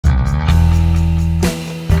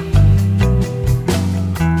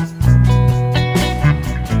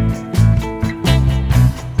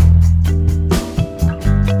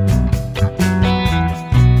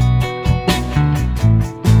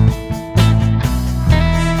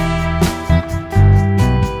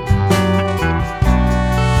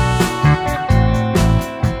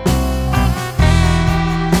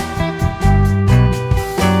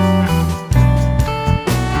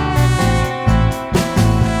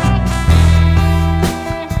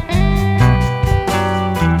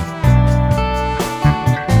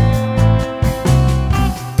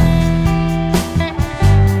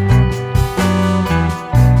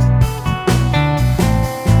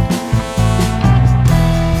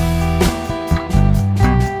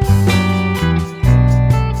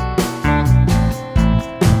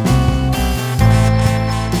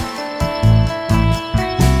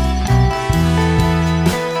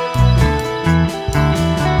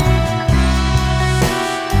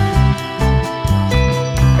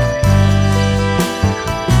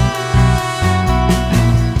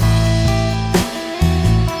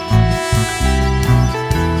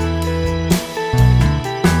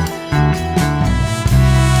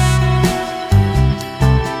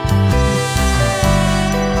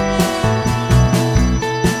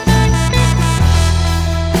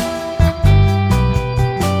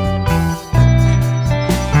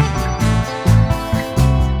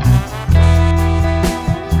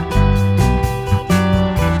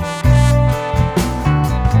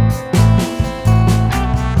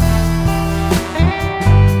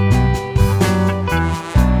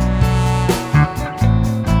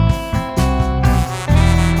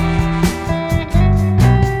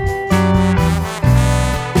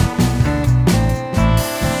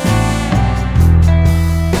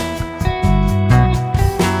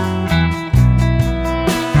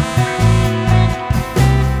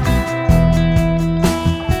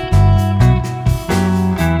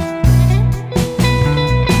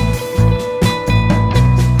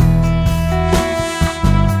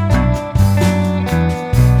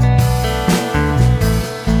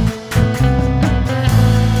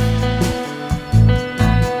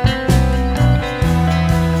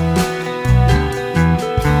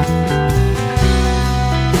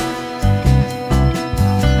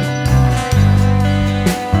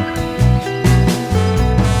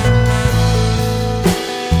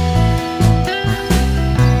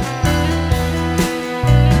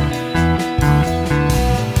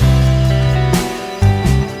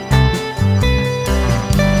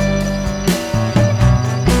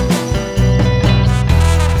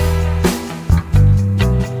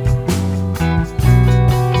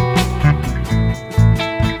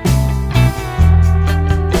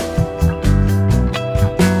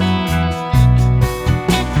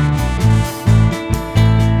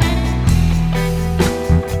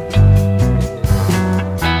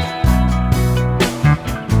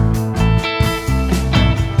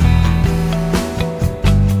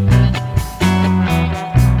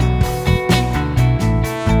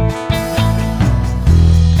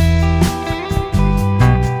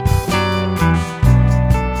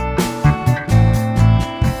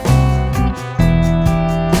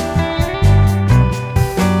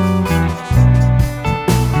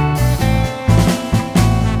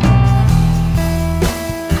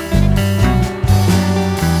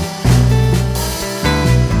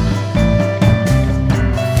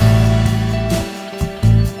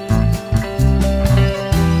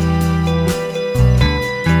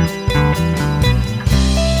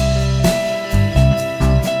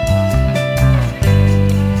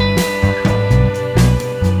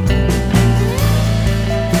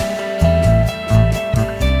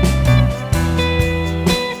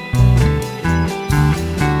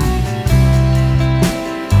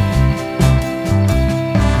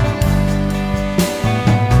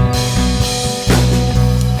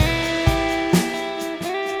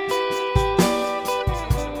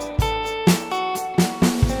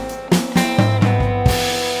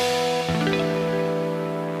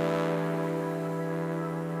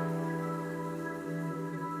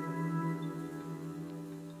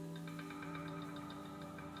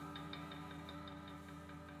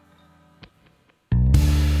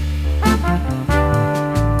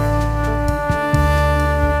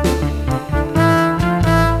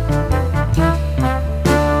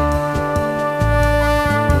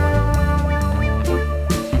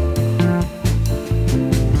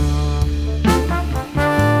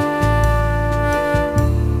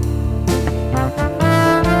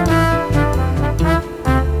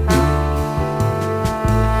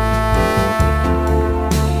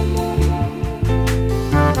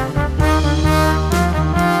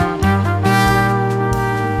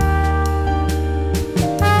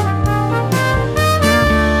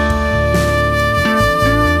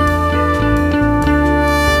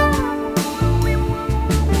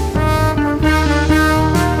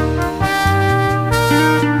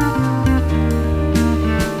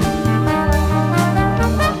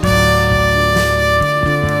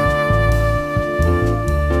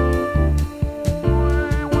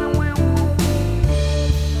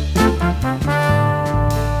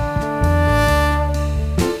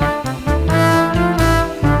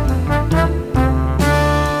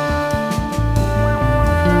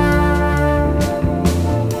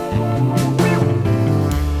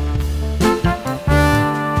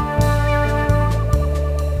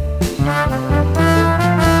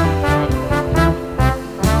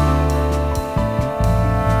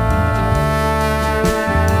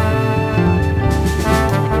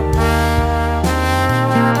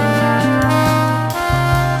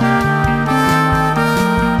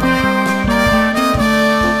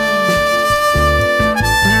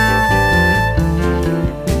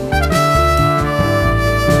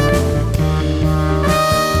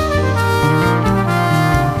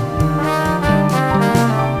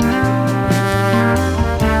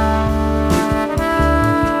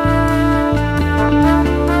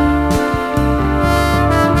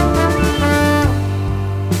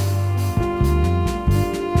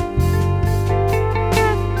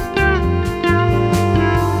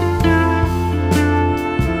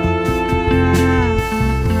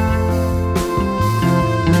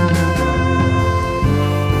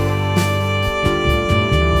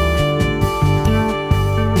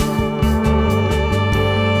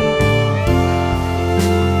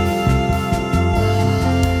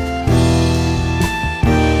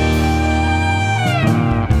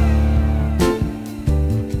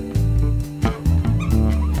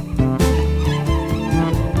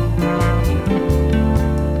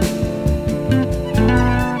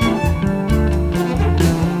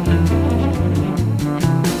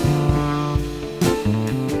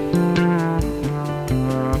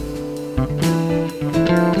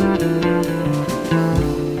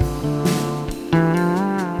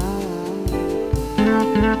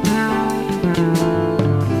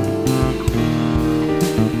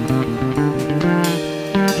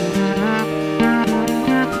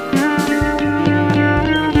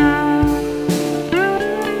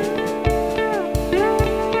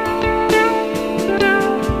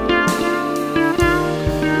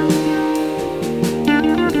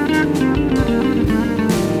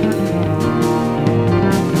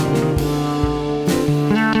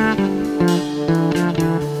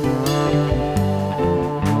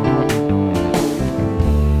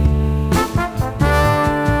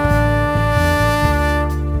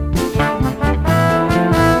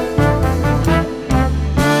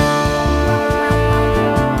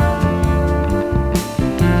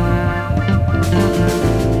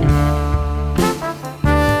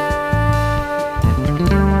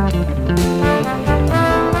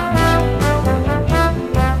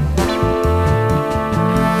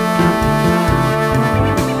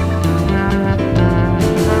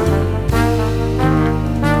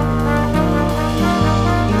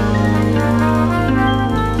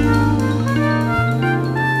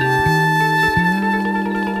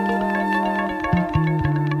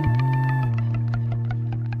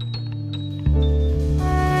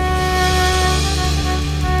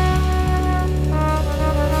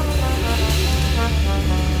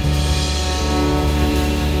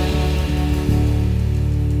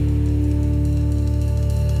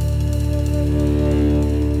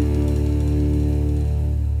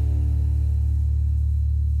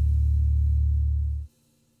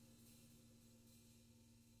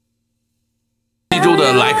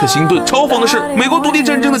克星顿。嘲讽的是，美国独立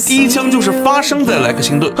战争的第一枪就是发生在莱克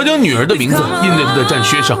星顿。他将女儿的名字印在他的战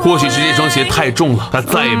靴上，或许是这双鞋太重了，他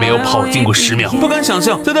再也没有跑进过10秒。不敢想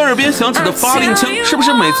象，在他耳边响起的发令枪，是不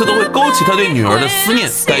是每次都会勾起他对女儿的思念？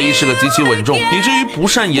盖伊是个极其稳重，以至于不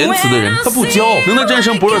善言辞的人。他不骄傲，能在战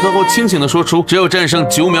胜博尔特后清醒地说出，只有战胜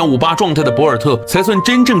9秒58状态的博尔特，才算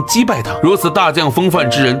真正击败他。如此大将风范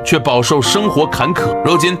之人，却饱受生活坎坷。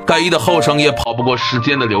如今，盖伊的后程也跑不过时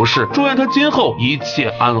间的流逝。祝愿他今后一切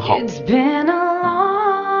安好。